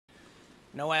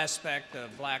No aspect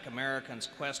of Black Americans'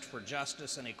 quest for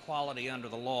justice and equality under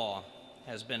the law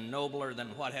has been nobler than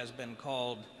what has been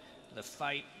called the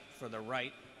fight for the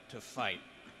right to fight.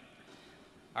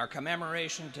 Our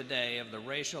commemoration today of the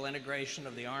racial integration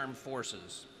of the armed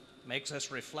forces makes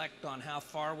us reflect on how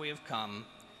far we have come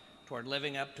toward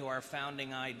living up to our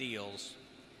founding ideals,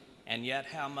 and yet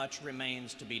how much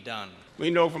remains to be done. We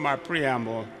know from our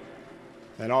preamble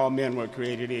that all men were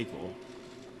created equal,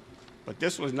 but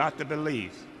this was not the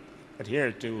belief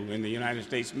adhered to in the United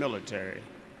States military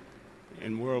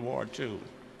in World War II.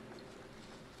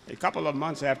 A couple of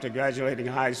months after graduating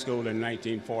high school in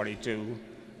 1942,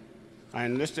 I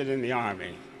enlisted in the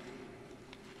Army.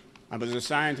 I was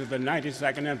assigned to the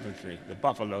 92nd Infantry, the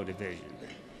Buffalo Division.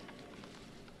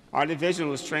 Our division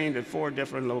was trained at 4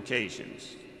 different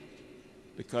locations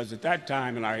because at that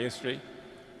time in our history,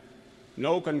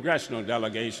 no congressional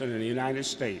delegation in the United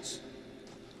States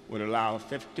would allow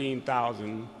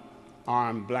 15,000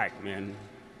 armed black men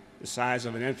the size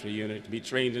of an infantry unit to be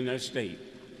trained in their state.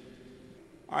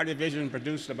 Our division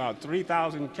produced about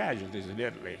 3,000 casualties in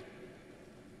Italy.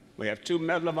 We have 2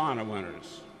 Medal of Honor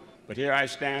winners, but here I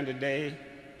stand today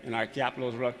in our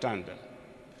capital's rotunda.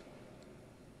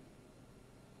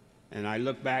 And I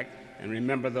look back and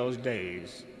remember those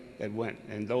days that went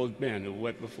and those men who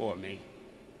went before me.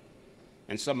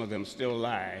 And some of them still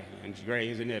lie in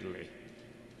graves in Italy.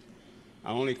 The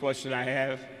only question I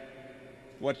have,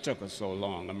 what took us so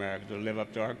long, America, to live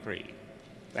up to our creed?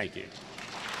 Thank you.